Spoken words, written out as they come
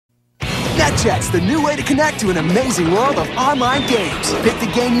NetJet's the new way to connect to an amazing world of online games. Pick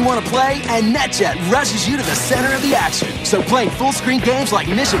the game you want to play, and NetJet rushes you to the center of the action. So playing full-screen games like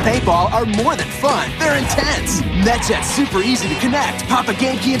Mission Paintball are more than fun. They're intense. NetJet's super easy to connect. Pop a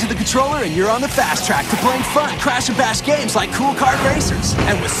game key into the controller, and you're on the fast track to playing fun Crash and Bash games like Cool Kart Racers.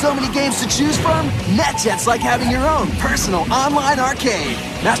 And with so many games to choose from, NetJet's like having your own personal online arcade.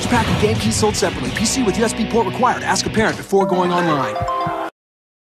 Master Pack and game keys sold separately. PC with USB port required. Ask a parent before going online.